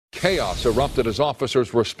Chaos erupted as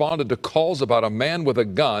officers responded to calls about a man with a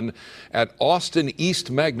gun at Austin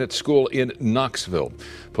East Magnet School in Knoxville.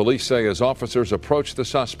 Police say as officers approached the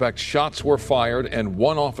suspect, shots were fired and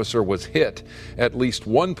one officer was hit. At least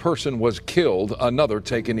one person was killed, another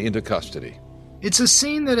taken into custody. It's a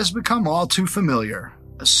scene that has become all too familiar.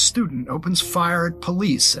 A student opens fire at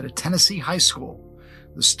police at a Tennessee high school.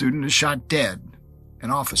 The student is shot dead.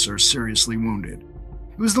 An officer is seriously wounded.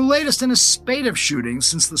 It was the latest in a spate of shootings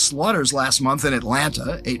since the slaughters last month in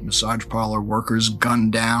Atlanta, 8 massage parlor workers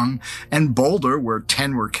gunned down, and Boulder, where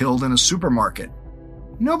 10 were killed in a supermarket.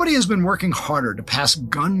 Nobody has been working harder to pass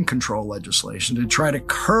gun control legislation to try to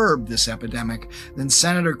curb this epidemic than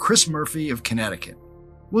Senator Chris Murphy of Connecticut.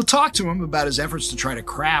 We'll talk to him about his efforts to try to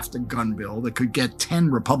craft a gun bill that could get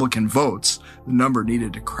 10 Republican votes, the number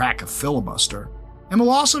needed to crack a filibuster. And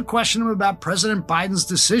we'll also question him about President Biden's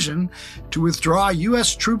decision to withdraw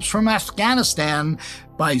U.S. troops from Afghanistan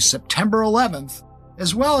by September 11th,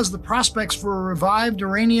 as well as the prospects for a revived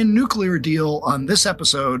Iranian nuclear deal on this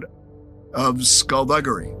episode of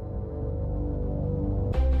Skullduggery.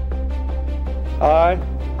 I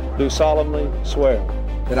do solemnly swear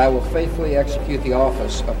that I will faithfully execute the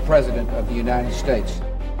office of President of the United States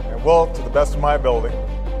and will, to the best of my ability,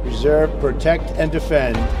 preserve, protect, and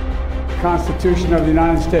defend Constitution of the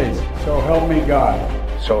United States. So help me God.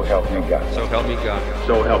 So help me God. So help me God.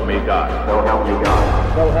 So help me God. So help me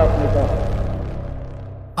God. So help me God.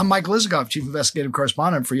 I'm Mike Lizagoff, Chief Investigative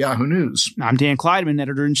Correspondent for Yahoo News. I'm Dan Kleideman,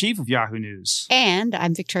 Editor-in-Chief of Yahoo News. And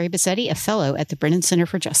I'm Victoria Bassetti, a Fellow at the Brennan Center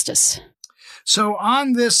for Justice. So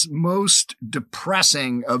on this most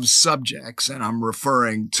depressing of subjects, and I'm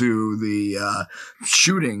referring to the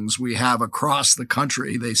shootings we have across the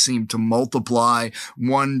country, they seem to multiply,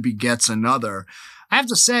 one begets another. I have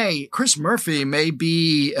to say, Chris Murphy may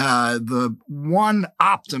be the one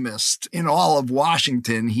optimist in all of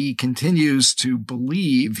Washington. He continues to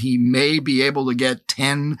believe he may be able to get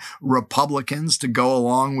 10 Republicans to go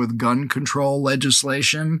along with gun control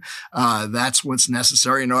legislation. That's what's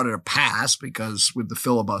necessary in order to pass, because with the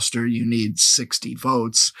filibuster, you need 60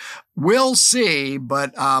 votes. We'll see,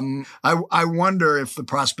 but I wonder if the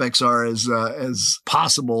prospects are as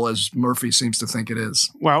possible as Murphy seems to think it is.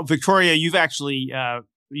 Well, Victoria, you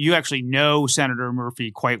actually know Senator Murphy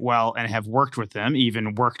quite well and have worked with him,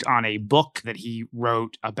 even worked on a book that he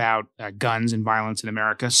wrote about guns and violence in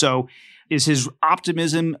America. So is his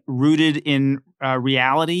optimism rooted in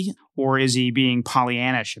reality, or is he being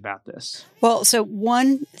Pollyannish about this? Well, so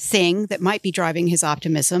one thing that might be driving his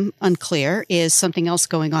optimism, unclear, is something else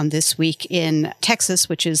going on this week in Texas,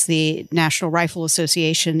 which is the National Rifle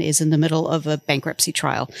Association is in the middle of a bankruptcy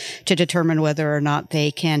trial to determine whether or not they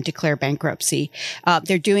can declare bankruptcy.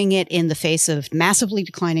 They're doing it in the face of massively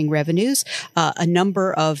declining revenues, a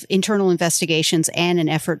number of internal investigations, and an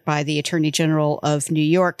effort by the Attorney General of New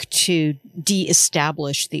York to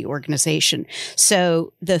de-establish the organization.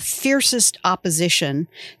 So the fiercest opposition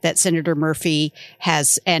that Senator Murphy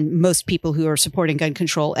has, and most people who are supporting gun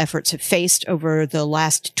control efforts have faced over the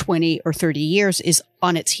last 20 or 30 years, is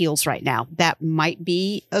on its heels right now. That might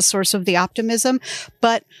be a source of the optimism,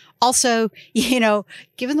 but also,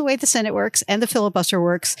 given the way the Senate works and the filibuster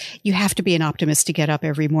works, you have to be an optimist to get up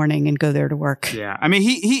every morning and go there to work. Yeah, I mean,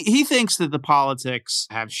 he thinks that the politics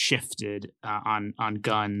have shifted on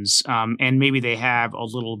guns, and maybe they have a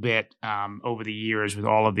little bit over the years with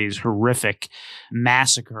all of these horrific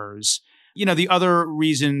massacres. The other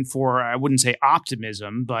reason for, I wouldn't say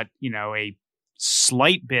optimism, but a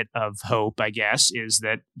slight bit of hope, I guess, is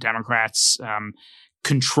that Democrats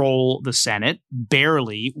control the Senate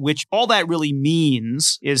barely, which all that really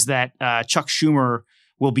means is that Chuck Schumer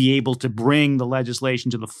will be able to bring the legislation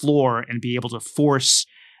to the floor and be able to force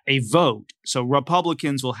a vote. So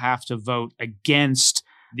Republicans will have to vote against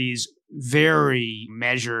these very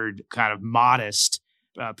measured, kind of modest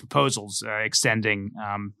proposals extending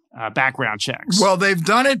background checks. Well, they've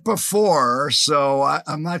done it before, so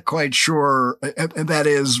I'm not quite sure. That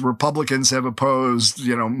is, Republicans have opposed,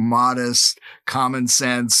 modest, common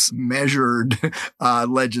sense, measured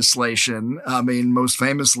legislation. I mean, most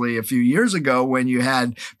famously a few years ago when you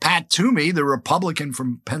had Pat Toomey, the Republican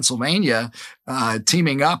from Pennsylvania,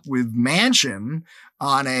 teaming up with Manchin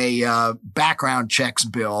on a background checks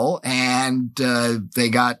bill, and they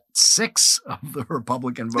got 6 of the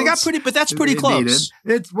Republican votes. They got but that's pretty close.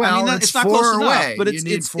 It's not four close away. Enough, but you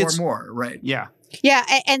need 4 more, right? Yeah. Yeah,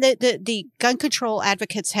 and the gun control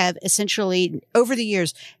advocates have essentially, over the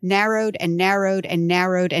years, narrowed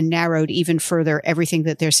even further everything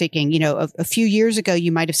that they're seeking. You know, a few years ago,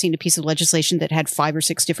 you might have seen a piece of legislation that had 5 or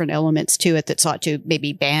 6 different elements to it that sought to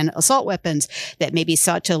maybe ban assault weapons, that maybe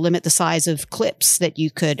sought to limit the size of clips that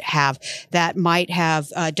you could have, that might have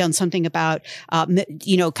done something about,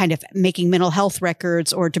 kind of making mental health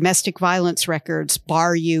records or domestic violence records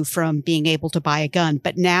bar you from being able to buy a gun.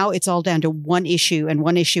 But now it's all down to one issue and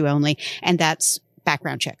one issue only, and that's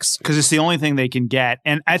background checks. Because it's the only thing they can get.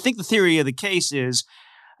 And I think the theory of the case is,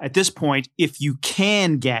 at this point, if you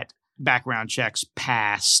can get background checks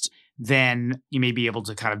passed, then you may be able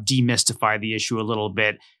to kind of demystify the issue a little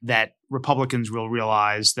bit, that Republicans will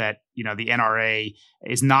realize that, you know, the NRA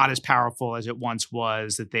is not as powerful as it once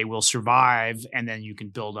was, that they will survive, and then you can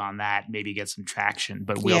build on that, maybe get some traction,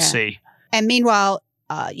 but we'll see. And meanwhile,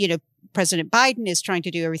 President Biden is trying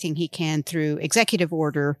to do everything he can through executive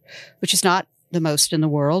order, which is not the most in the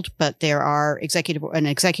world, but there are an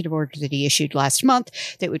executive order that he issued last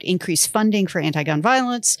month that would increase funding for anti-gun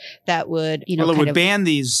violence. That would, it would ban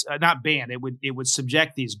these, not ban, it would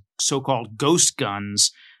subject these so-called ghost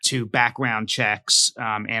guns to background checks,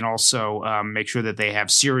 and also make sure that they have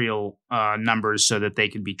serial numbers so that they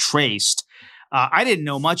can be traced. I didn't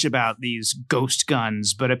know much about these ghost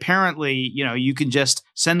guns, but apparently, you can just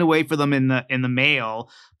send away for them in the mail,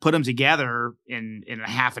 put them together in a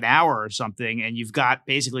half an hour or something, and you've got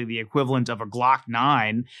basically the equivalent of a Glock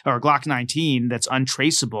 9 or a Glock 19 that's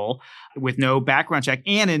untraceable with no background check.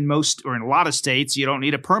 And in a lot of states, you don't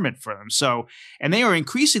need a permit for them. So, and they are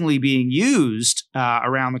increasingly being used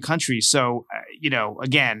around the country. So,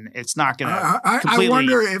 again, it's not going to completely... I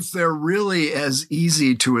wonder if they're really as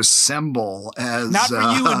easy to assemble as... Not for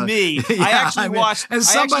you and me. Yeah, I actually watched as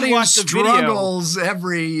somebody who struggles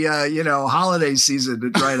every, holiday season to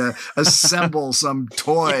try to assemble some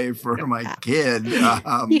toy for my kid.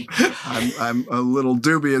 I'm a little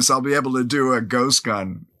dubious I'll be able to do a ghost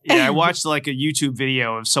gun. Yeah, I watched like a YouTube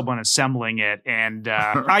video of someone assembling it, and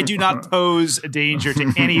I do not pose a danger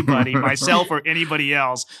to anybody, myself or anybody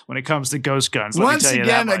else, when it comes to ghost guns. Once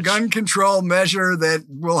again, a gun control measure that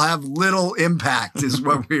will have little impact is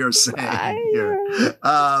what we are saying here.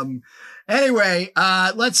 Anyway,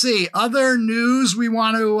 let's see. Other news we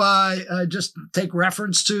want to just take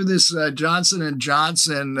reference to this Johnson &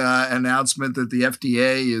 Johnson announcement that the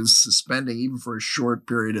FDA is suspending, even for a short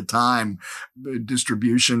period of time, the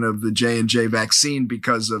distribution of the J&J vaccine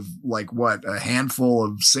because of a handful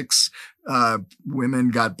of 6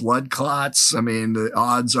 women got blood clots. I mean, the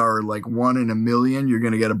odds are like 1 in a million you're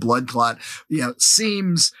going to get a blood clot.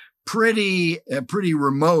 Seems pretty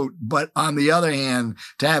remote, but on the other hand,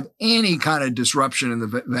 to have any kind of disruption in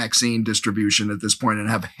the vaccine distribution at this point and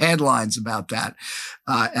have headlines about that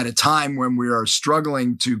at a time when we are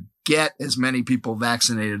struggling to get as many people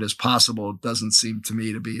vaccinated as possible, doesn't seem to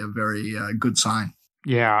me to be a very good sign.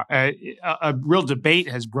 Yeah, a real debate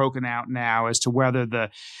has broken out now as to whether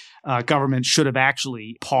the government should have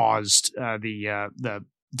actually paused the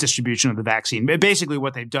distribution of the vaccine. Basically,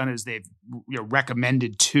 what they've done is they've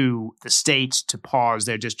recommended to the states to pause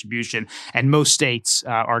their distribution, and most states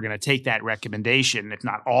are going to take that recommendation, if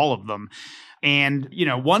not all of them. And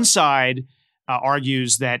one side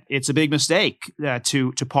argues that it's a big mistake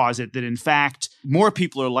to pause it, that in fact more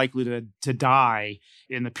people are likely to die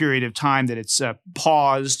in the period of time that it's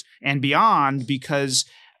paused and beyond, because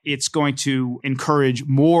it's going to encourage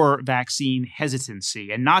more vaccine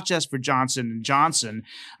hesitancy, and not just for Johnson & Johnson,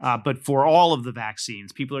 but for all of the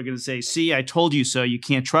vaccines. People are going to say, see, I told you so. You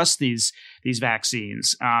can't trust these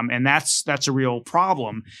vaccines. And that's a real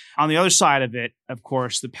problem. On the other side of it, of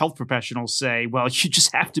course, the health professionals say, well, you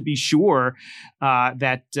just have to be sure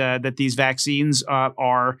that these vaccines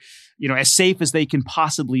are as safe as they can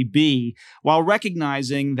possibly be, while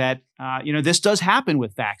recognizing that this does happen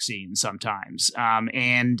with vaccines sometimes,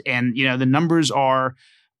 and the numbers are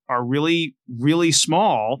really, really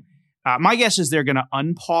small. My guess is they're going to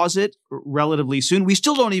unpause it relatively soon. We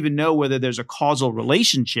still don't even know whether there's a causal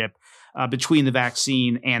relationship between the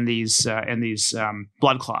vaccine and these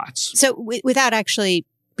blood clots. So without actually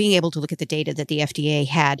being able to look at the data that the FDA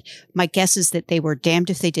had, my guess is that they were damned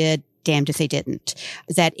if they did, damned if they didn't.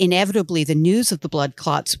 That inevitably the news of the blood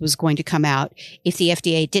clots was going to come out. If the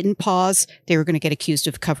FDA didn't pause, they were going to get accused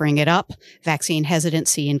of covering it up. Vaccine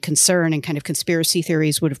hesitancy and concern and kind of conspiracy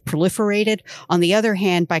theories would have proliferated. On the other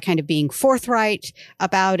hand, by kind of being forthright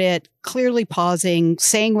about it, clearly pausing,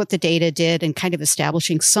 saying what the data did, and kind of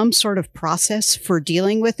establishing some sort of process for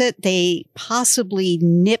dealing with it, they possibly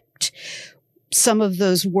nipped some of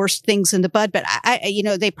those worst things in the bud, but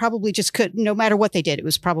they probably just could, no matter what they did, it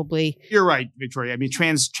was probably. You're right, Victoria. I mean,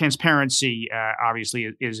 transparency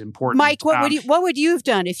obviously is important. Mike, what would you have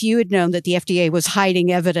done if you had known that the FDA was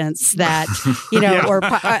hiding evidence that, or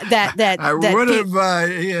that I would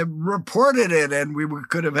have reported it, and we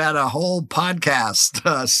could have had a whole podcast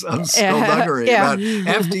of skullduggery about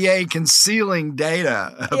FDA concealing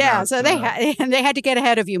data. So they had to get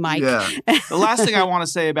ahead of you, Mike. Yeah. The last thing I want to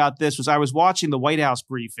say about this was I was watching the White House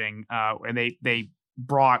briefing, and they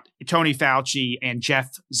brought Tony Fauci and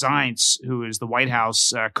Jeff Zients, who is the White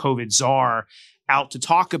House COVID czar, out to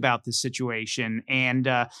talk about this situation. And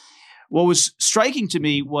what was striking to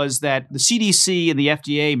me was that the CDC and the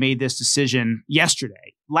FDA made this decision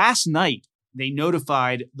yesterday. Last night, they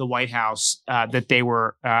notified the White House that they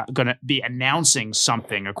were going to be announcing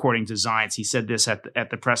something, according to Zients. He said this at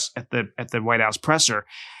the White House presser,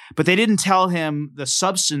 but they didn't tell him the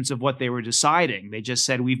substance of what they were deciding. They just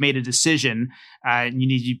said, "We've made a decision, and you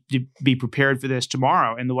need to be prepared for this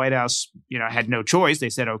tomorrow." And the White House, had no choice. They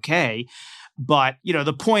said, "Okay." But,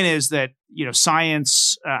 the point is that,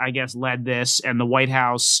 science, I guess, led this, and the White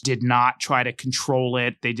House did not try to control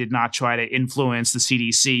it. They did not try to influence the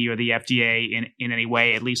CDC or the FDA in any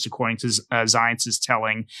way, at least according to Zients'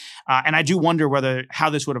 telling. And I do wonder how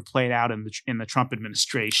this would have played out in the Trump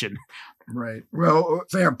administration. Right. Well,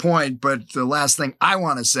 fair point. But the last thing I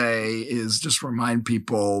want to say is just remind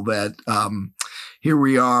people that here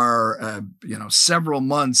we are, several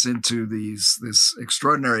months into this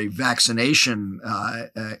extraordinary vaccination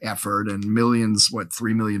effort, and millions,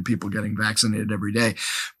 3 million people getting vaccinated every day.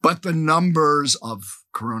 But the numbers of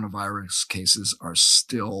coronavirus cases are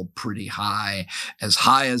still pretty high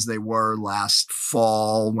as they were last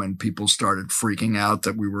fall when people started freaking out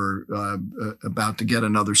that we were about to get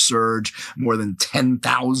another surge. More than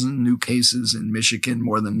 10,000 new cases in Michigan,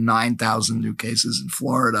 more than 9,000 new cases in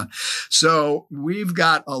Florida. So we've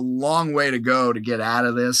got a long way to go to get out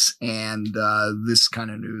of this, and this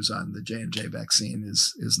kind of news on the J&J vaccine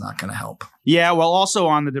is not going to help. Yeah, well, also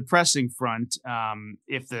on the depressing front,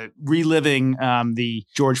 if the reliving the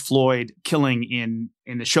George Floyd killing in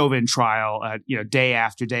the Chauvin trial, day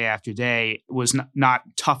after day after day was not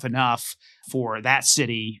tough enough for that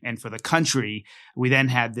city and for the country, we then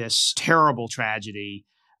had this terrible tragedy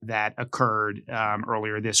that occurred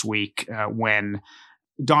earlier this week when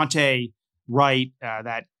Dante Wright,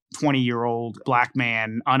 that 20-year-old black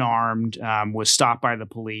man, unarmed, was stopped by the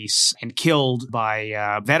police and killed by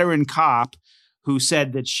a veteran cop who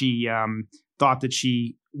said that she thought that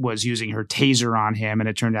she was using her taser on him, and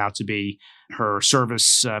it turned out to be her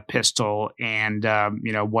service pistol. And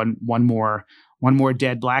one more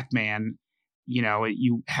dead black man.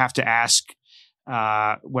 You have to ask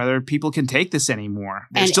whether people can take this anymore.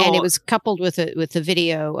 And it was coupled with a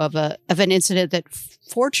video of an incident that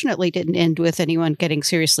fortunately didn't end with anyone getting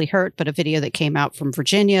seriously hurt, but a video that came out from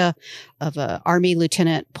Virginia of an Army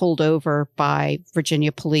lieutenant pulled over by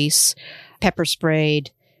Virginia police, pepper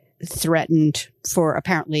sprayed, threatened for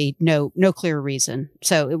apparently no clear reason.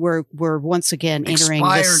 So we're once again entering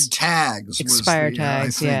expired tags. I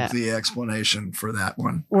think yeah, the explanation for that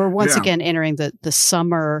one. We're once again entering the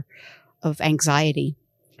summer of anxiety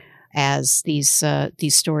as these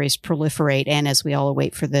stories proliferate, and as we all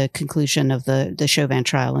await for the conclusion of the Chauvin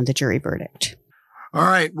trial and the jury verdict. All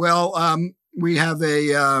right. Well, we have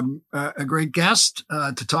a great guest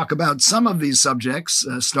to talk about some of these subjects,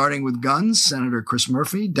 starting with guns, Senator Chris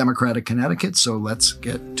Murphy, Democrat of Connecticut. So let's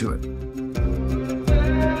get to it.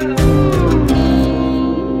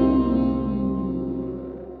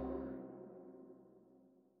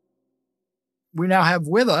 We now have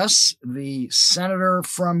with us the senator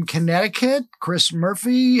from Connecticut, Chris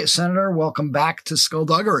Murphy. Senator, welcome back to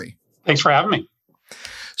Skullduggery. Thanks for having me.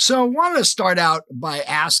 So I wanted to start out by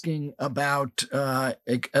asking about a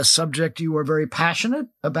subject you were very passionate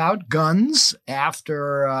about, guns,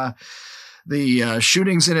 after the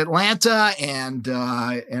shootings in Atlanta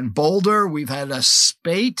and Boulder. We've had a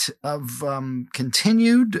spate of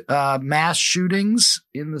continued mass shootings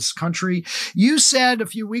in this country. You said a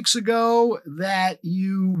few weeks ago that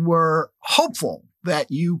you were hopeful that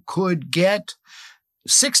you could get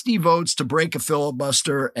 60 votes to break a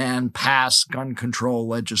filibuster and pass gun control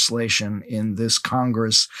legislation in this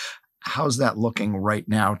Congress. How's that looking right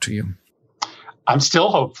now to you? I'm still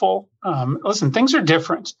hopeful. Listen, things are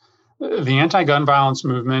different. The anti-gun violence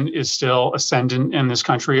movement is still ascendant in this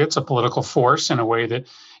country. It's a political force in a way that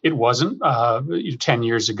it wasn't 10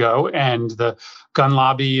 years ago. And the gun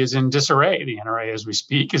lobby is in disarray. The NRA, as we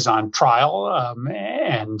speak, is on trial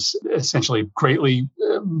and essentially greatly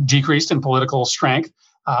decreased in political strength.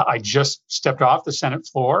 I just stepped off the Senate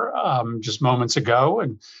floor just moments ago,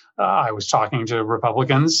 and I was talking to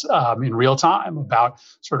Republicans in real time about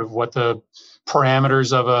sort of what the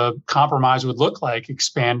parameters of a compromise would look like,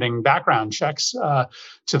 expanding background checks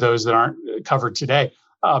to those that aren't covered today.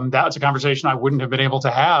 That's a conversation I wouldn't have been able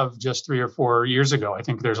to have just 3 or 4 years ago. I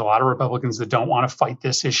think there's a lot of Republicans that don't want to fight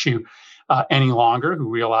this issue any longer, who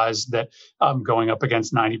realize that going up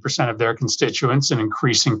against 90% of their constituents, an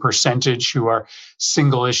increasing percentage who are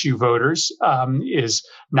single issue voters, is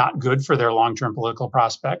not good for their long-term political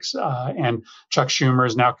prospects. And Chuck Schumer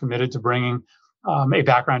is now committed to bringing a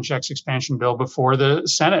background checks expansion bill before the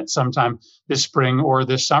Senate sometime this spring or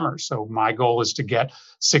this summer. So my goal is to get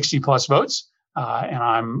 60 plus votes. And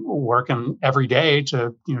I'm working every day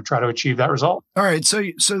to try to achieve that result. All right. So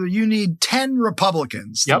you need 10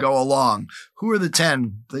 Republicans to go along. Who are the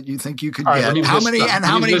 10 that you think you could get? How many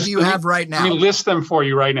do you have right now? Let me list them for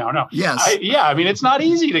you right now. No. Yes. I mean, it's not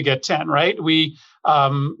easy to get 10, right? We,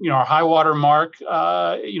 our high water mark,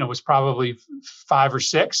 was probably 5 or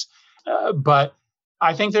 6, but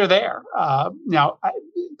I think they're there. Now,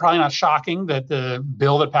 probably not shocking that the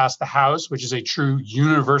bill that passed the House, which is a true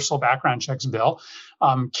universal background checks bill,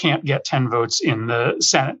 can't get 10 votes in the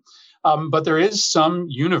Senate. But there is some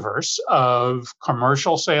universe of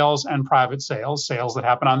commercial sales and private sales that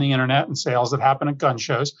happen on the internet and sales that happen at gun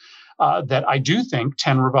shows, that I do think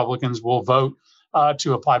 10 Republicans will vote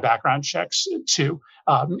to apply background checks to.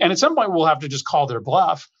 And at some point, we'll have to just call their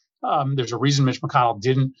bluff. There's a reason Mitch McConnell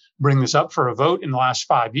didn't bring this up for a vote in the last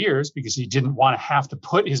 5 years, because he didn't want to have to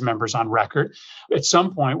put his members on record. At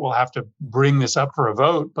some point, we'll have to bring this up for a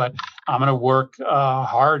vote, but I'm going to work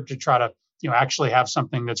hard to try to actually have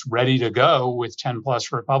something that's ready to go with 10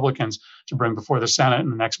 plus Republicans to bring before the Senate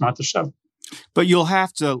in the next month or so. But you'll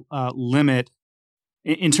have to limit,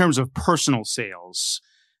 in terms of personal sales,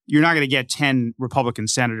 you're not going to get 10 Republican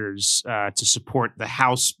senators to support the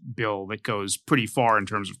House bill that goes pretty far in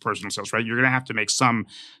terms of personal sales, right? You're going to have to make some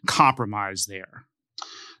compromise there.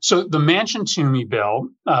 So the Manchin-Toomey bill,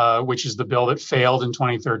 which is the bill that failed in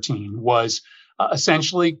 2013, was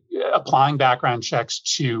essentially applying background checks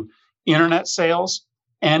to internet sales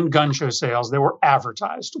and gun show sales that were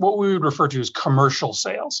advertised, what we would refer to as commercial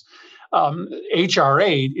sales. H.R.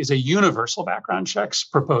 8 is a universal background checks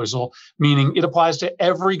proposal, meaning it applies to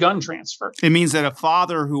every gun transfer. It means that a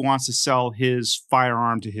father who wants to sell his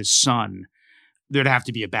firearm to his son, there'd have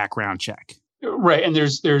to be a background check. Right. And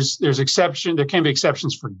there's exception. There can be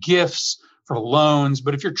exceptions for gifts, for loans.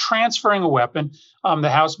 But if you're transferring a weapon, the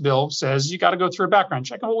House bill says you got to go through a background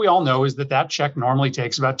check. And what we all know is that check normally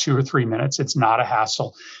takes about 2 or 3 minutes. It's not a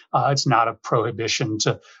hassle. It's not a prohibition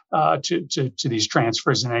to these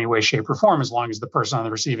transfers in any way, shape, or form, as long as the person on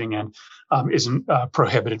the receiving end isn't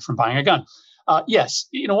prohibited from buying a gun. Yes,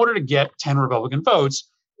 in order to get 10 Republican votes,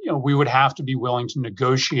 we would have to be willing to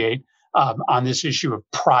negotiate on this issue of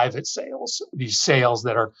private sales, these sales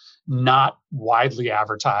that are not widely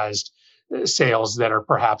advertised, sales that are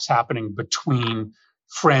perhaps happening between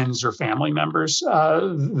friends or family members.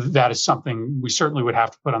 That is something we certainly would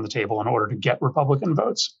have to put on the table in order to get Republican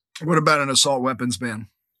votes. What about an assault weapons ban?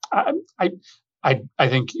 I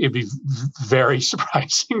think it'd be very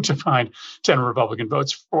surprising to find 10 Republican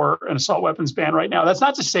votes for an assault weapons ban right now. That's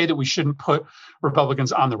not to say that we shouldn't put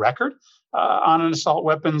Republicans on the record on an assault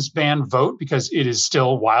weapons ban vote, because it is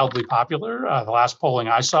still wildly popular. The last polling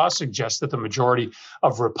I saw suggests that the majority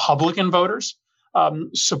of Republican voters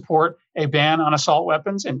support a ban on assault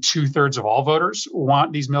weapons, and 2/3 of all voters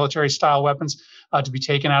want these military-style weapons to be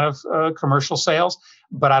taken out of commercial sales.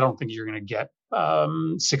 But I don't think you're going to get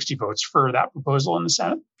 60 votes for that proposal in the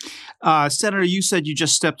Senate. Senator, you said you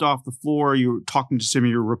just stepped off the floor. You were talking to some of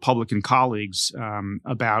your Republican colleagues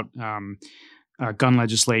about gun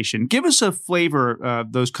legislation. Give us a flavor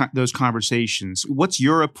of those conversations. What's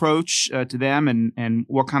your approach to them, and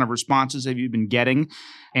what kind of responses have you been getting?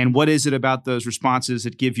 And what is it about those responses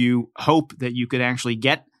that give you hope that you could actually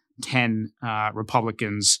get 10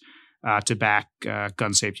 Republicans to back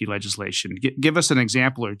gun safety legislation? Give us an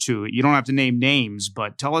example or two. You don't have to name names,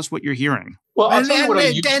 but tell us what you're hearing. Well, and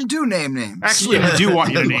do name names. Actually, I do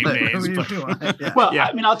want you to name names. Well,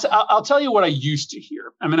 I mean, I'll tell you what I used to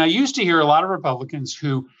hear. I mean, I used to hear a lot of Republicans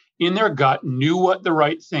who, in their gut, knew what the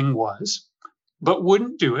right thing was, but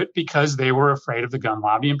wouldn't do it because they were afraid of the gun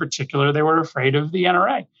lobby. In particular, they were afraid of the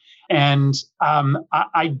NRA. And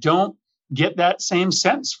I don't get that same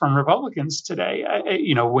sense from Republicans today.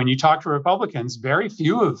 When you talk to Republicans, very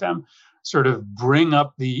few of them sort of bring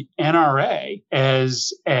up the NRA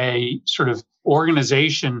as a sort of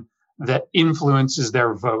organization that influences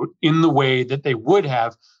their vote in the way that they would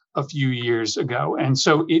have a few years ago. And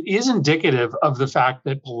so it is indicative of the fact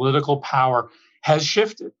that political power has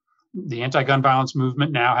shifted. The anti-gun violence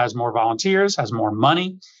movement now has more volunteers, has more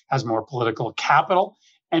money, has more political capital.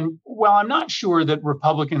 And while I'm not sure that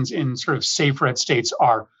Republicans in sort of safe red states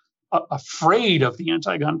are afraid of the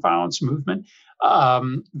anti-gun violence movement,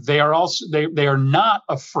 they are not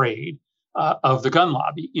afraid of the gun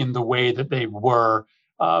lobby in the way that they were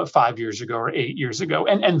 5 years ago or 8 years ago.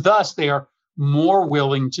 And thus they are more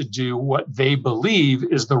willing to do what they believe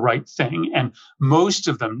is the right thing. And most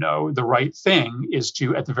of them know the right thing is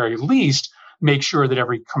to, at the very least, make sure that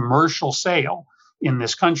every commercial sale in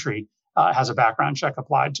this country has a background check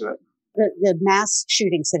applied to it. The mass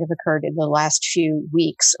shootings that have occurred in the last few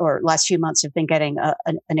weeks or last few months have been getting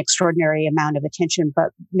an extraordinary amount of attention, but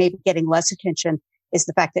maybe getting less attention is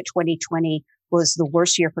the fact that 2020 was the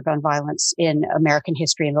worst year for gun violence in American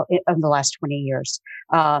history in the last 20 years.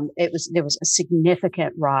 There was a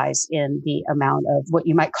significant rise in the amount of what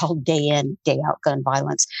you might call day in, day out gun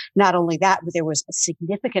violence. Not only that, but there was a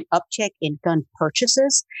significant uptick in gun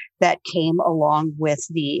purchases that came along with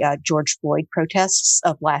the George Floyd protests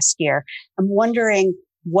of last year. I'm wondering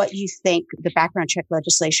what you think the background check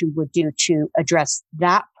legislation would do to address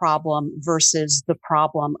that problem versus the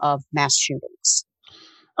problem of mass shootings.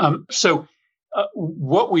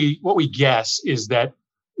 What we guess is that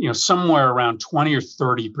somewhere around 20 or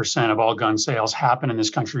 30% of all gun sales happen in this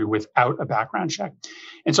country without a background check,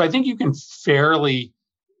 and so I think you can fairly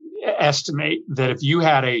estimate that if you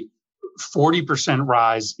had a 40%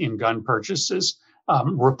 rise in gun purchases,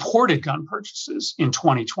 reported gun purchases in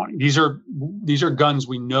 2020, these are guns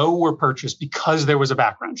we know were purchased because there was a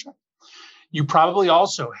background check. You probably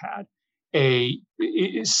also had a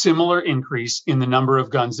similar increase in the number of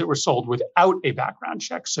guns that were sold without a background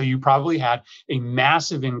check. So you probably had a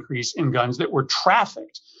massive increase in guns that were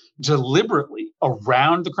trafficked deliberately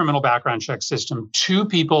around the criminal background check system to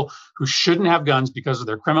people who shouldn't have guns because of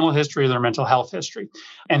their criminal history or their mental health history.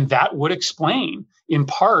 And that would explain, in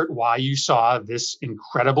part, why you saw this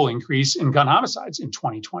incredible increase in gun homicides in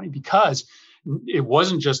 2020, because it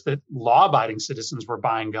wasn't just that law-abiding citizens were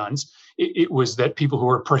buying guns. It was that people who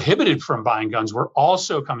were prohibited from buying guns were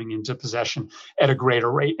also coming into possession at a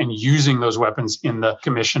greater rate and using those weapons in the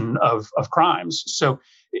commission of crimes. So,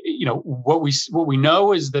 what we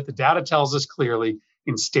know is that the data tells us clearly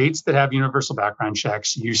in states that have universal background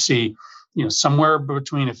checks, you see somewhere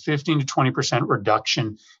between a 15 to 20%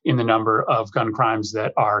 reduction in the number of gun crimes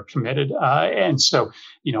that are committed. And so,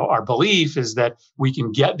 our belief is that we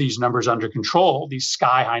can get these numbers under control, these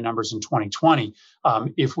sky high numbers in 2020,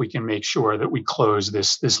 if we can make sure that we close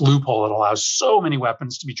this loophole that allows so many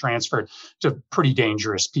weapons to be transferred to pretty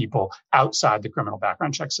dangerous people outside the criminal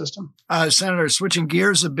background check system. Senator, switching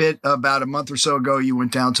gears a bit, about a month or so ago, you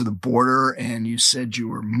went down to the border and you said you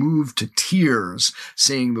were moved to tears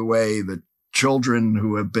seeing the way that children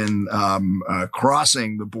who have been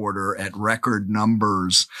crossing the border at record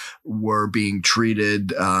numbers were being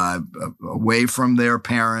treated away from their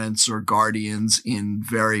parents or guardians in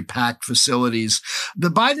very packed facilities. The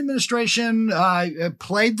Biden administration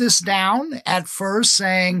played this down at first,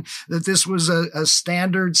 saying that this was a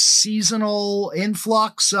standard seasonal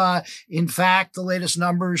influx. In fact, the latest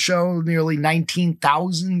numbers show nearly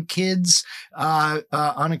 19,000 kids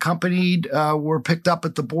unaccompanied were picked up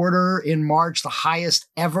at the border in March, the highest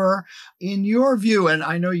ever. In your view, and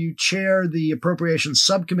I know you chair the Appropriations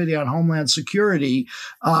Subcommittee on Homeland Security,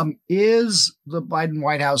 is the Biden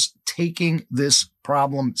White House taking this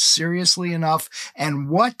problem seriously enough? And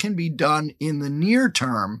what can be done in the near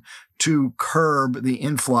term to curb the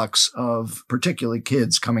influx of particularly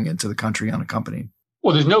kids coming into the country unaccompanied?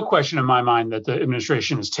 Well, there's no question in my mind that the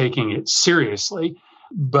administration is taking it seriously,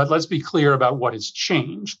 but let's be clear about what has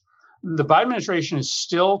changed. The Biden administration is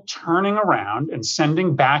still turning around and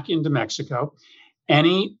sending back into Mexico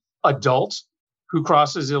any adult who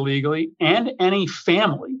crosses illegally and any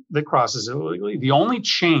family that crosses illegally. The only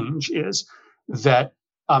change is that,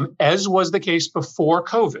 as was the case before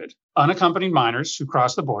COVID, unaccompanied minors who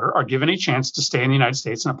cross the border are given a chance to stay in the United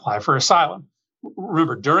States and apply for asylum.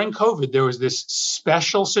 Remember, during COVID, there was this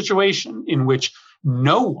special situation in which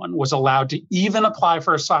no one was allowed to even apply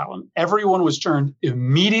for asylum. Everyone was turned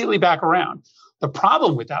immediately back around. The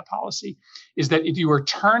problem with that policy is that if you were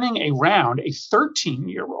turning around a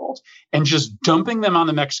 13-year-old and just dumping them on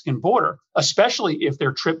the Mexican border, especially if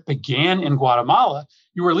their trip began in Guatemala,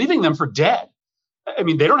 you were leaving them for dead. I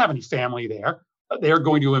mean, they don't have any family there. They are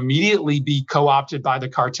going to immediately be co-opted by the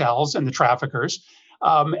cartels and the traffickers.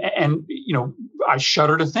 I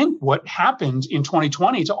shudder to think what happened in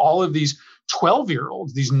 2020 to all of these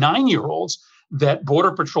 12-year-olds, these 9-year-olds that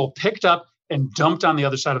Border Patrol picked up and dumped on the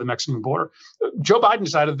other side of the Mexican border. Joe Biden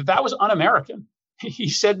decided that that was un-American. He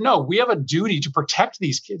said, no, we have a duty to protect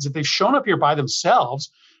these kids. If they've shown up here by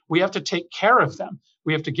themselves, we have to take care of them.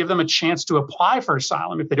 We have to give them a chance to apply for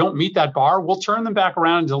asylum. If they don't meet that bar, we'll turn them back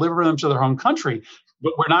around and deliver them to their home country.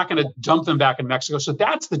 But we're not going to dump them back in Mexico. So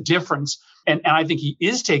that's the difference. And I think he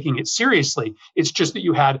is taking it seriously. It's just that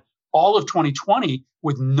you had all of 2020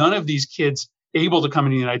 with none of these kids able to come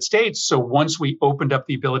into the United States. So once we opened up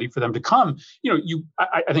the ability for them to come,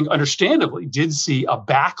 I think understandably did see a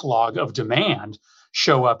backlog of demand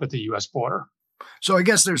show up at the U.S. border. So I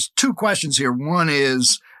guess there's two questions here. One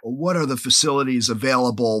is, what are the facilities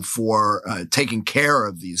available for taking care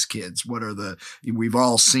of these kids? We've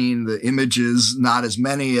all seen the images, not as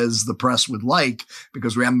many as the press would like,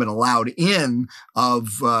 because we haven't been allowed in,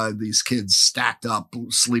 of these kids stacked up,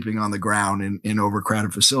 sleeping on the ground in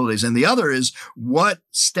overcrowded facilities. And the other is, what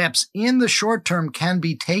steps in the short term can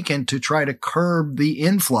be taken to try to curb the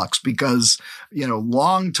influx? Because,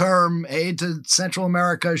 long-term aid to Central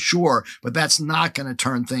America, sure, but that's not going to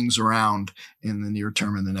turn things around in the near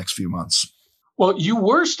term in the next few months. Well, you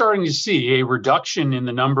were starting to see a reduction in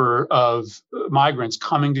the number of migrants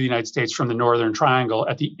coming to the United States from the Northern Triangle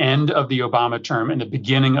at the end of the Obama term and the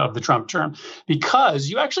beginning of the Trump term, because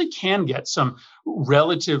you actually can get some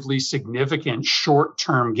relatively significant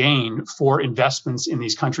short-term gain for investments in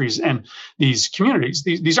these countries and these communities.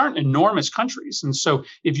 These aren't enormous countries. And so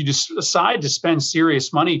if you decide to spend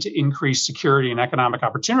serious money to increase security and economic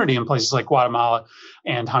opportunity in places like Guatemala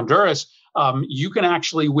and Honduras, you can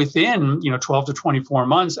actually, within 12 to 24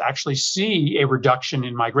 months, actually see a reduction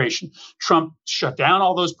in migration. Trump shut down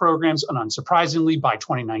all those programs, and unsurprisingly, by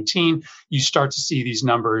 2019, you start to see these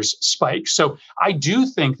numbers spike. So I do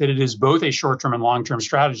think that it is both a short-term and long-term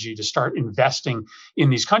strategy to start investing in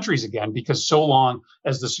these countries again, because so long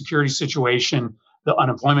as the security situation, the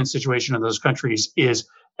unemployment situation in those countries is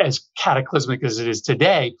as cataclysmic as it is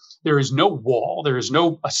today, there is no wall, there is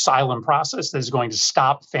no asylum process that is going to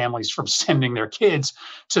stop families from sending their kids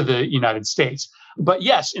to the United States. But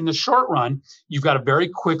yes, in the short run, you've got to very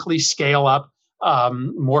quickly scale up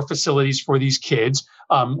more facilities for these kids.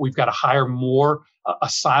 We've got to hire more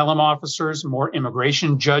asylum officers, more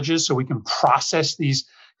immigration judges, so we can process these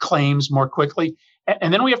claims more quickly.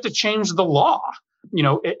 And then we have to change the law.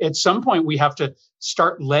 At some point, we have to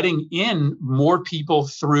start letting in more people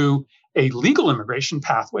through a legal immigration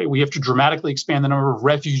pathway. We have to dramatically expand the number of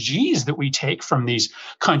refugees that we take from these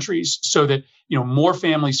countries so that, more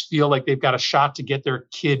families feel like they've got a shot to get their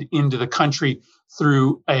kid into the country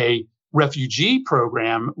through a refugee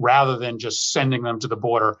program rather than just sending them to the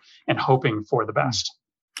border and hoping for the best.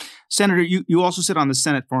 Senator, you also sit on the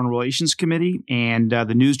Senate Foreign Relations Committee, and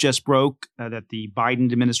the news just broke that the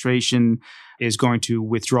Biden administration is going to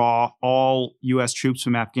withdraw all U.S. troops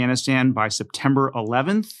from Afghanistan by September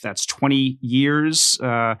 11th. That's 20 years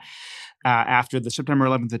after the September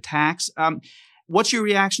 11th attacks. What's your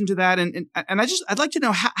reaction to that? And I'd like to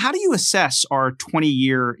know, how do you assess our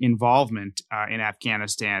 20-year involvement in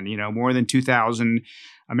Afghanistan? More than 2,000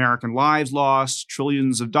 American lives lost,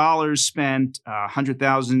 trillions of dollars spent,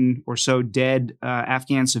 100,000 or so dead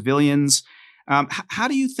Afghan civilians. How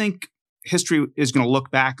do you think history is going to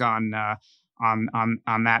look back on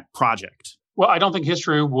that project? Well, I don't think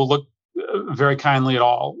history will look very kindly at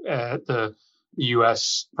all at the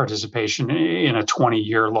U.S. participation in a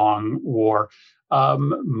 20-year-long war.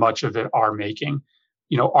 Much of it our making.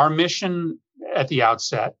 Our mission at the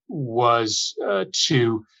outset was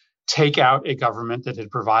to take out a government that had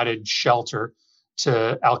provided shelter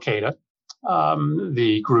to Al-Qaeda,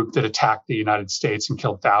 the group that attacked the United States and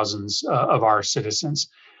killed thousands of our citizens.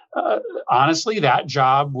 Honestly, that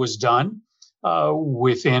job was done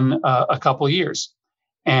within a couple of years.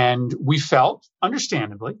 And we felt,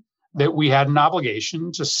 understandably, that we had an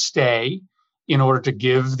obligation to stay in order to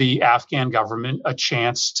give the Afghan government a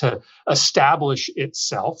chance to establish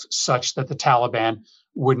itself such that the Taliban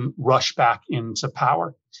wouldn't rush back into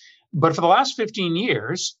power. But for the last 15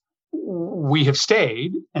 years, we have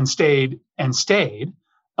stayed and stayed and stayed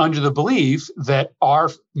under the belief that our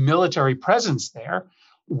military presence there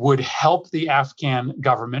would help the Afghan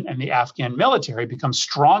government and the Afghan military become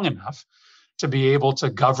strong enough to be able to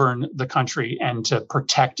govern the country and to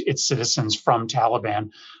protect its citizens from Taliban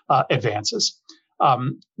advances.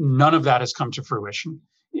 None of that has come to fruition.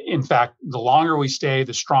 In fact, the longer we stay,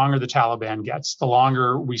 the stronger the Taliban gets. The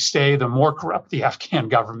longer we stay, the more corrupt the Afghan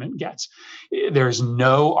government gets. There's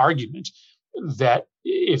no argument that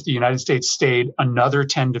if the United States stayed another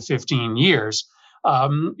 10 to 15 years,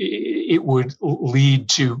 it would lead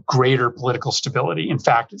to greater political stability. In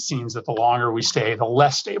fact, it seems that the longer we stay, the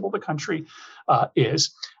less stable the country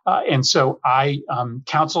is. And so I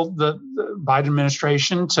counseled the Biden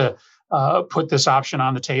administration to put this option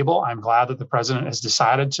on the table. I'm glad that the president has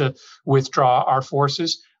decided to withdraw our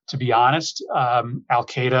forces. To be honest,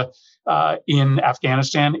 al-Qaeda in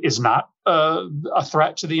Afghanistan is not a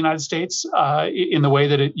threat to the United States in the way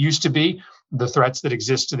that it used to be. The threats that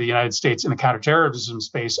exist to the United States in the counterterrorism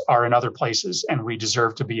space are in other places, and we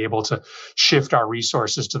deserve to be able to shift our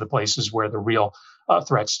resources to the places where the real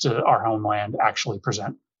threats to our homeland actually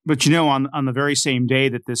present. But, on the very same day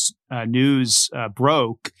that this news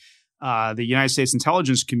broke, the United States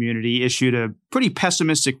intelligence community issued a pretty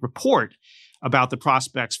pessimistic report about the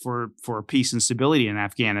prospects for peace and stability in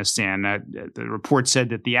Afghanistan. The report said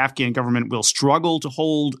that the Afghan government will struggle to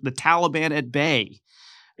hold the Taliban at bay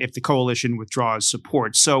if the coalition withdraws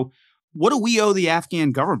support. So what do we owe the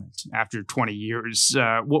Afghan government after 20 years?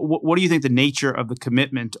 What do you think the nature of the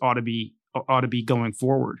commitment ought to be going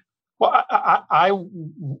forward? Well, I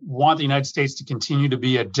want the United States to continue to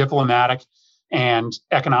be a diplomatic and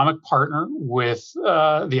economic partner with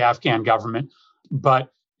the Afghan government.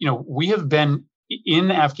 But, we have been in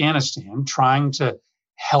Afghanistan trying to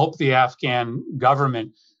help the Afghan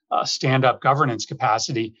government stand up governance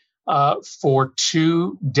capacity for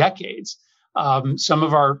 2 decades. Some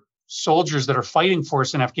of our soldiers that are fighting for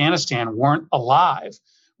us in Afghanistan weren't alive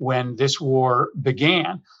when this war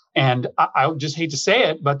began. And I just hate to say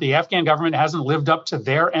it, but the Afghan government hasn't lived up to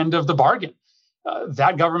their end of the bargain.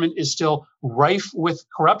 That government is still rife with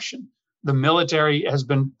corruption. The military has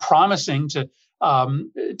been promising to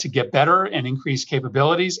get better and increase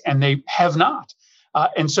capabilities, and they have not.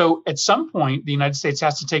 And so at some point, the United States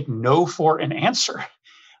has to take no for an answer.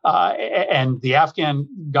 And the Afghan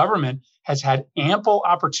government has had ample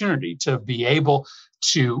opportunity to be able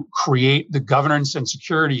to create the governance and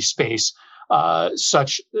security space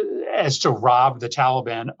such as to rob the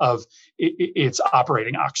Taliban of its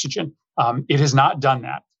operating oxygen. It has not done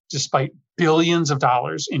that, despite billions of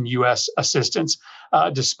dollars in U.S. assistance,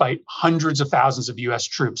 despite hundreds of thousands of U.S.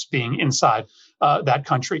 troops being inside that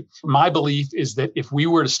country. My belief is that if we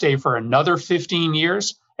were to stay for another 15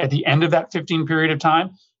 years, at the end of that 15 period of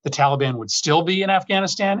time, the Taliban would still be in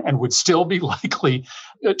Afghanistan and would still be likely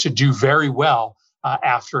to do very well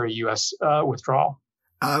after a U.S. withdrawal.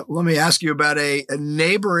 Let me ask you about a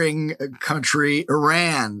neighboring country,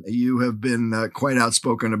 Iran. You have been quite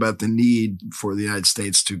outspoken about the need for the United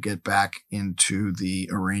States to get back into the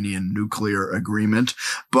Iranian nuclear agreement.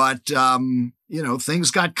 But,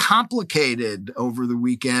 things got complicated over the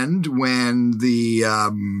weekend when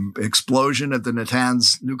the explosion at the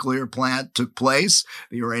Natanz nuclear plant took place.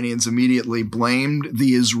 The Iranians immediately blamed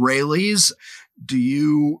the Israelis. Do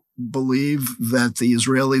you believe that the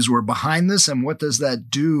Israelis were behind this, and what does that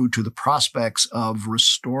do to the prospects of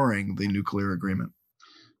restoring the nuclear agreement?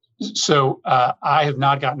 So I have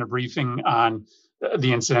not gotten a briefing on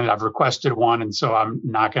the incident. I've requested one, and so I'm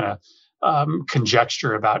not going to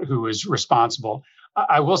conjecture about who is responsible.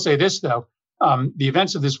 I will say this, though. The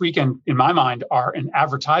events of this weekend, in my mind, are an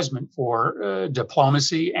advertisement for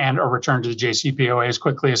diplomacy and a return to the JCPOA as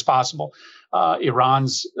quickly as possible.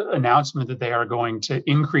 Iran's announcement that they are going to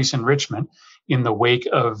increase enrichment in the wake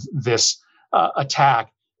of this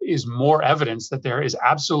attack is more evidence that there is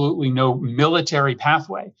absolutely no military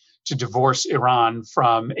pathway to divorce Iran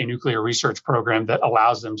from a nuclear research program that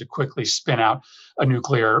allows them to quickly spin out a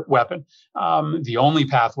nuclear weapon. The only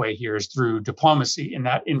pathway here is through diplomacy, and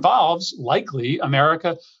that involves likely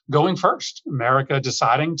America going first, America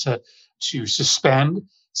deciding to suspend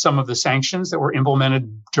some of the sanctions that were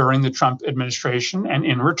implemented during the Trump administration, and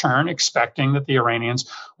in return, expecting that the Iranians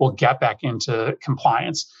will get back into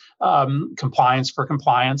compliance. Compliance for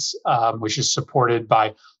compliance, which is supported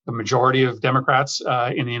by the majority of Democrats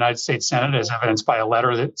in the United States Senate, as evidenced by a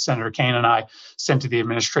letter that Senator Kaine and I sent to the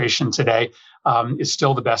administration today, is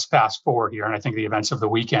still the best path forward here. And I think the events of the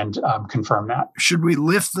weekend confirm that. Should we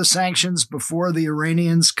lift the sanctions before the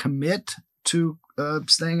Iranians commit to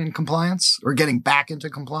staying in compliance or getting back into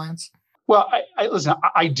compliance? Well, listen,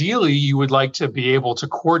 ideally, you would like to be able to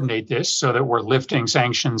coordinate this so that we're lifting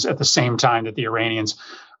sanctions at the same time that the Iranians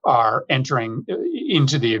are entering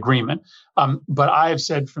into the agreement. But I have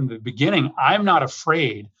said from the beginning, I'm not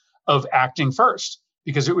afraid of acting first,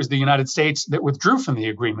 because it was the United States that withdrew from the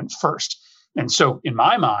agreement first. And so in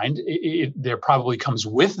my mind, there probably comes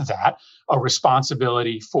with that a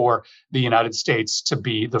responsibility for the United States to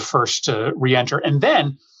be the first to reenter. And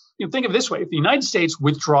then think of it this way. If the United States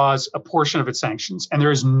withdraws a portion of its sanctions and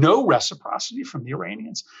there is no reciprocity from the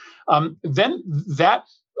Iranians, then that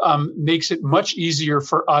makes it much easier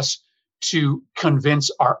for us to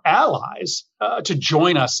convince our allies to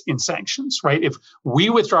join us in sanctions, right? If we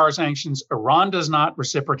withdraw our sanctions, Iran does not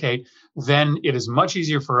reciprocate, then it is much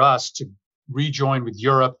easier for us to rejoin with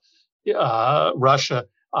Europe, Russia,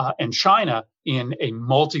 and China in a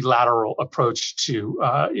multilateral approach to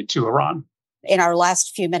Iran. In our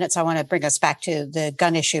last few minutes, I want to bring us back to the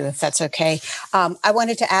gun issue, if that's okay. I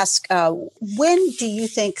wanted to ask, when do you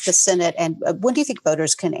think the Senate and when do you think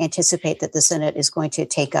voters can anticipate that the Senate is going to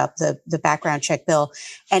take up the background check bill?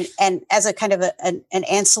 And as a kind of an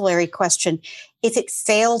ancillary question, if it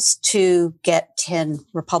fails to get 10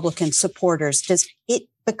 Republican supporters, does it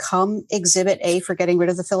become Exhibit A for getting rid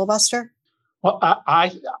of the filibuster? Well,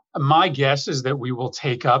 my guess is that we will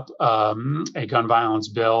take up a gun violence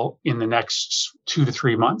bill in the next 2 to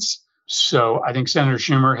 3 months. So I think Senator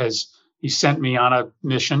Schumer he sent me on a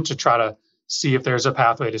mission to try to see if there's a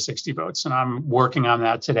pathway to 60 votes, and I'm working on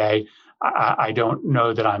that today. I don't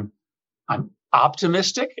know that I'm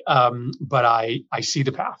optimistic, but I see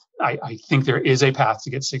the path. I think there is a path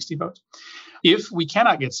to get 60 votes. If we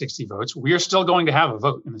cannot get 60 votes, we are still going to have a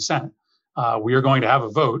vote in the Senate. We are going to have a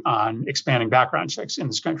vote on expanding background checks in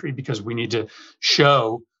this country because we need to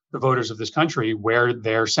show the voters of this country where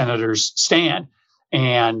their senators stand.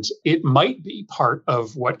 And it might be part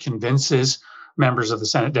of what convinces members of the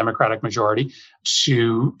Senate Democratic majority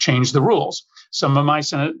to change the rules. Some of my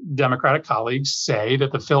Senate Democratic colleagues say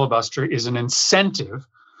that the filibuster is an incentive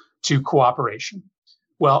to cooperation.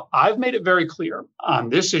 Well, I've made it very clear on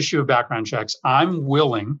this issue of background checks, I'm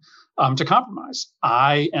willing to compromise.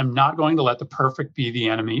 I am not going to let the perfect be the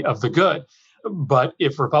enemy of the good. But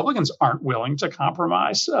if Republicans aren't willing to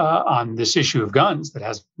compromise on this issue of guns that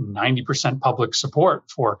has 90% public support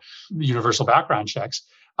for universal background checks,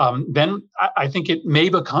 then I think it may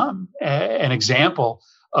become an example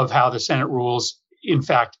of how the Senate rules, in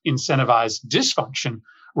fact, incentivize dysfunction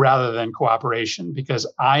rather than cooperation,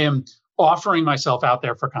 because I am offering myself out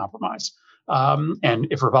there for compromise. And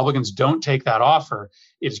if Republicans don't take that offer,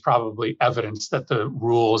 it is probably evidence that the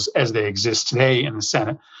rules as they exist today in the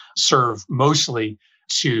Senate serve mostly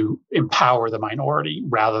to empower the minority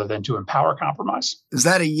rather than to empower compromise. Is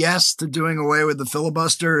that a yes to doing away with the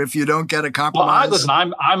filibuster if you don't get a compromise? Well, listen,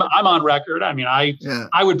 I'm on record. I mean, I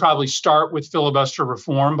would probably start with filibuster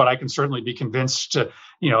reform, but I can certainly be convinced to,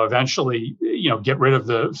 eventually, get rid of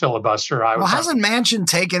the filibuster. Well, hasn't Manchin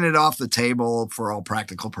taken it off the table for all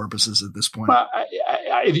practical purposes at this point? Well,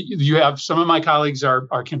 you have some of my colleagues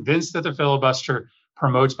are convinced that the filibuster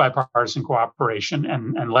promotes bipartisan cooperation,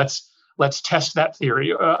 and let's test that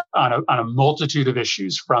theory on a multitude of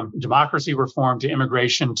issues, from democracy reform to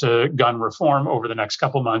immigration to gun reform over the next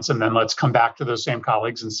couple months, and then let's come back to those same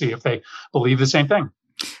colleagues and see if they believe the same thing.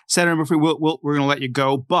 Senator Murphy, we're going to let you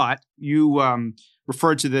go, but you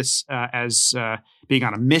referred to this as being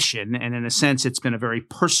on a mission, and in a sense, it's been a very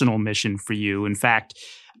personal mission for you. In fact,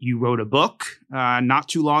 you wrote a book not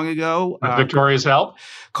too long ago. With Victoria's help.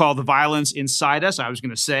 Called The Violence Inside Us, I was going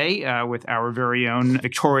to say, with our very own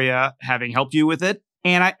Victoria having helped you with it.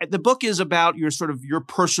 And the book is about your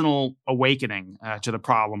personal awakening to the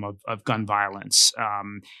problem of gun violence,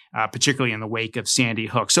 particularly in the wake of Sandy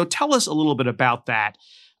Hook. So tell us a little bit about that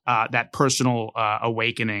personal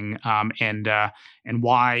awakening and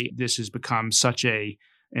why this has become such a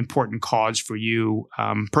important cause for you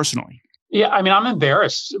personally. Yeah, I mean, I'm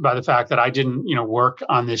embarrassed by the fact that I didn't, work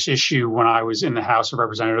on this issue when I was in the House of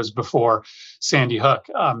Representatives before Sandy Hook,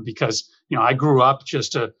 because, I grew up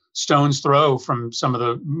just a stone's throw from some of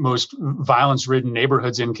the most violence-ridden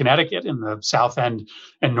neighborhoods in Connecticut, in the South End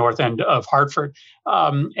and North End of Hartford.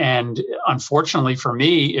 And unfortunately for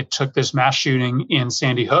me, it took this mass shooting in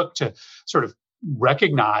Sandy Hook to sort of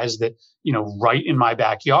recognize that, right in my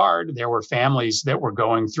backyard, there were families that were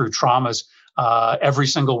going through traumas every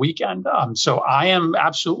single weekend. So I am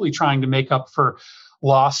absolutely trying to make up for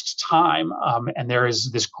lost time. And there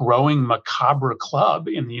is this growing macabre club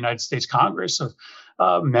in the United States Congress of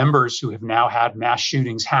members who have now had mass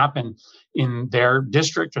shootings happen in their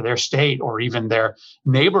district or their state or even their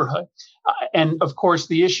neighborhood. And of course,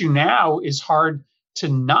 the issue now is hard to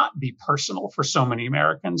not be personal for so many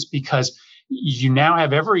Americans, because you now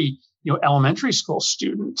have every elementary school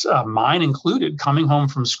student, mine included, coming home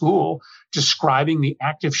from school describing the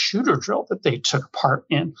active shooter drill that they took part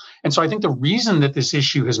in. And so I think the reason that this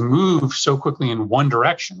issue has moved so quickly in one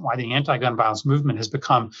direction, why the anti-gun violence movement has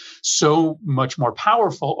become so much more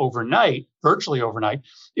powerful overnight, virtually overnight,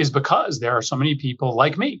 is because there are so many people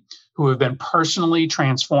like me who have been personally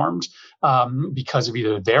transformed because of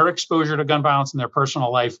either their exposure to gun violence in their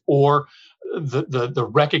personal life or the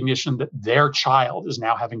recognition that their child is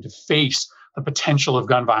now having to face the potential of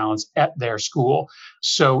gun violence at their school.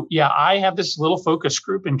 So, yeah, I have this little focus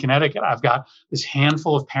group in Connecticut. I've got this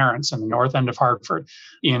handful of parents in the north end of Hartford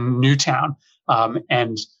in Newtown.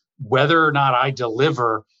 And whether or not I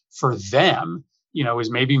deliver for them,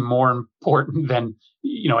 is maybe more important than,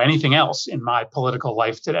 anything else in my political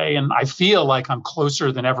life today. And I feel like I'm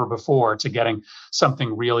closer than ever before to getting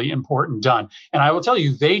something really important done. And I will tell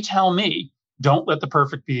you, they tell me, don't let the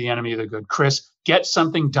perfect be the enemy of the good. Chris, get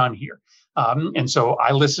something done here. And so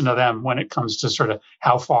I listen to them when it comes to sort of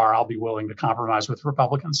how far I'll be willing to compromise with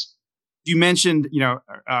Republicans. You mentioned,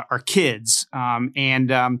 our kids,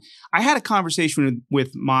 and I had a conversation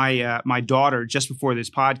with my daughter just before this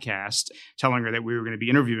podcast, telling her that we were going to be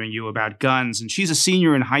interviewing you about guns, and she's a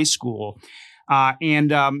senior in high school,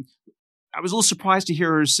 and I was a little surprised to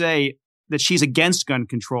hear her say that she's against gun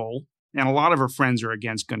control, and a lot of her friends are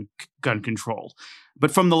against gun control,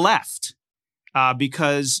 but from the left.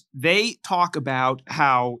 Because they talk about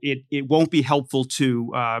how it won't be helpful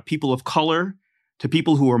to people of color, to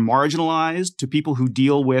people who are marginalized, to people who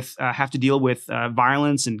have to deal with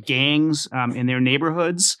violence and gangs in their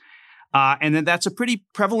neighborhoods. And then that's a pretty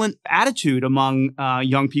prevalent attitude among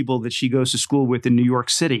young people that she goes to school with in New York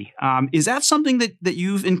City. Is that something that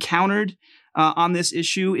you've encountered on this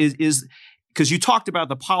issue? Is because you talked about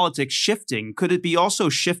the politics shifting. Could it be also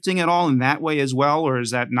shifting at all in that way as well? Or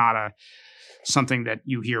is that not something that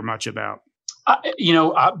you hear much about?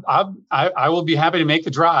 I will be happy to make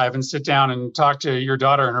the drive and sit down and talk to your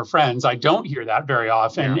daughter and her friends. I don't hear that very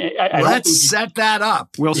often. Yeah. Let's set that up.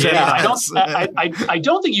 We'll set it up. I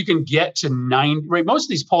don't think you can get to 90. Right, most of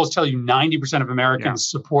these polls tell you 90% of Americans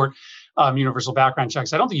support universal background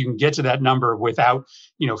checks. I don't think you can get to that number without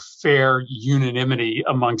fair unanimity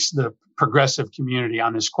amongst the progressive community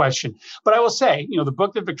on this question. But I will say, the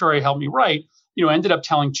book that Victoria helped me write, ended up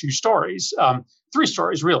telling two stories. Three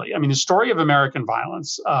stories, really. I mean, the story of American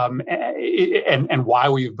violence and why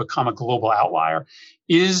we've become a global outlier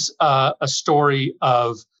is a story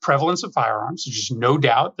of prevalence of firearms. There's just no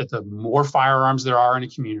doubt that the more firearms there are in a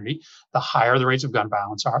community, the higher the rates of gun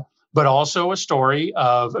violence are. But also a story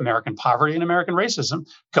of American poverty and American racism.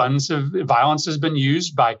 Violence has been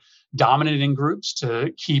used by dominating groups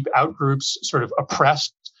to keep out groups sort of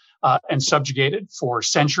oppressed and subjugated for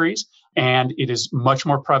centuries. And it is much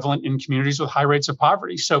more prevalent in communities with high rates of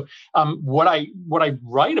poverty. So what I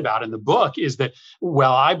write about in the book is that,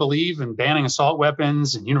 while I believe in banning assault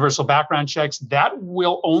weapons and universal background checks, that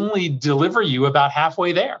will only deliver you about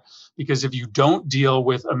halfway there. Because if you don't deal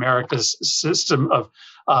with America's system of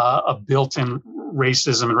built-in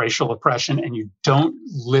racism and racial oppression, and you don't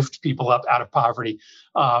lift people up out of poverty,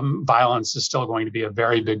 violence is still going to be a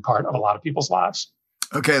very big part of a lot of people's lives.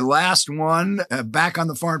 Okay, last one. Back on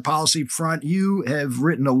the foreign policy front, you have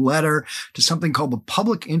written a letter to something called the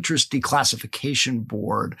Public Interest Declassification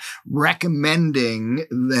Board,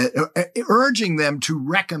 urging them to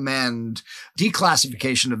recommend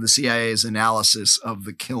declassification of the CIA's analysis of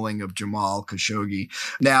the killing of Jamal Khashoggi.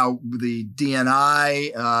 Now, the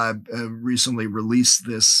DNI recently released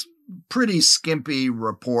this pretty skimpy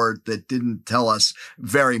report that didn't tell us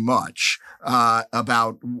very much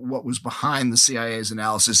about what was behind the CIA's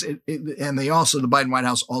analysis. And they also, the Biden White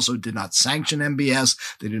House also did not sanction MBS.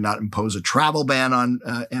 They did not impose a travel ban on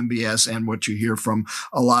MBS. And what you hear from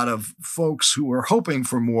a lot of folks who are hoping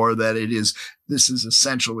for more, that this is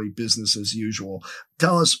essentially business as usual.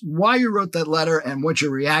 Tell us why you wrote that letter and what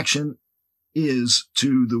your reaction is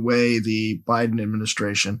to the way the Biden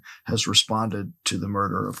administration has responded to the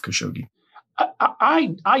murder of Khashoggi.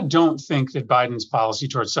 I don't think that Biden's policy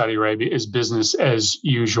towards Saudi Arabia is business as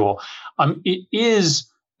usual. It is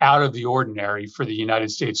out of the ordinary for the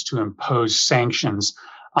United States to impose sanctions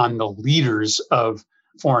on the leaders of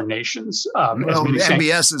foreign nations.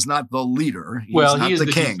 MBS is not the leader. He is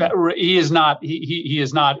the king. He is not. He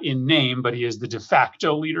is not in name, but he is the de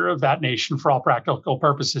facto leader of that nation for all practical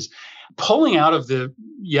purposes. Pulling out of the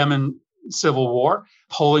Yemen civil war,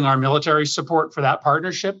 pulling our military support for that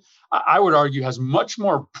partnership, I would argue has much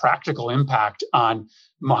more practical impact on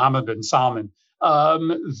Mohammed bin Salman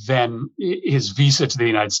than his visa to the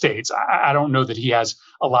United States. I don't know that he has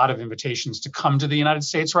a lot of invitations to come to the United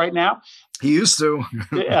States right now. He used to.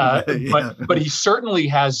 But he certainly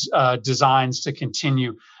has designs to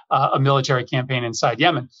continue a military campaign inside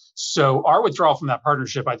Yemen. So our withdrawal from that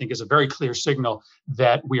partnership, I think, is a very clear signal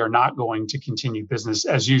that we are not going to continue business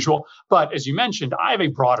as usual. But as you mentioned, I have a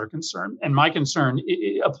broader concern, and my concern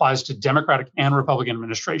applies to Democratic and Republican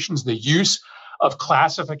administrations, the use of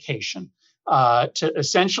classification to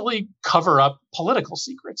essentially cover up political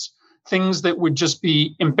secrets. things that would just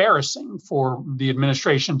be embarrassing for the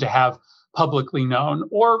administration to have publicly known,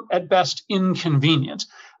 or at best inconvenient.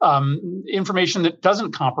 Information that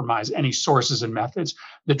doesn't compromise any sources and methods.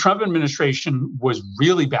 The Trump administration was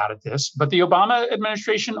really bad at this, but the Obama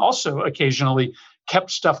administration also occasionally kept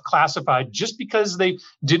stuff classified just because they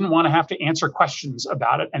didn't want to have to answer questions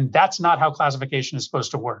about it. And that's not how classification is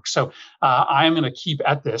supposed to work. So I am going to keep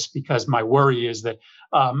at this because my worry is that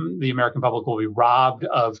the American public will be robbed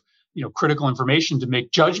of critical information to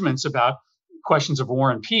make judgments about questions of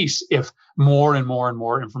war and peace if more and more and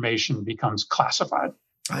more information becomes classified.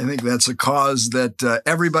 I think that's a cause that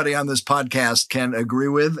everybody on this podcast can agree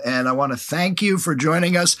with. And I want to thank you for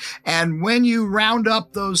joining us. And when you round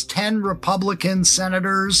up those 10 Republican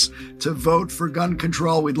senators to vote for gun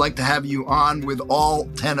control, we'd like to have you on with all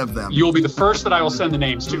 10 of them. You'll be the first that I will send the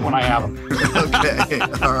names to when I have them. Okay.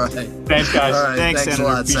 All right. Thanks, guys. All right. Thanks Senator. a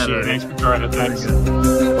lot, Senator. Thanks for joining us.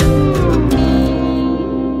 Thanks.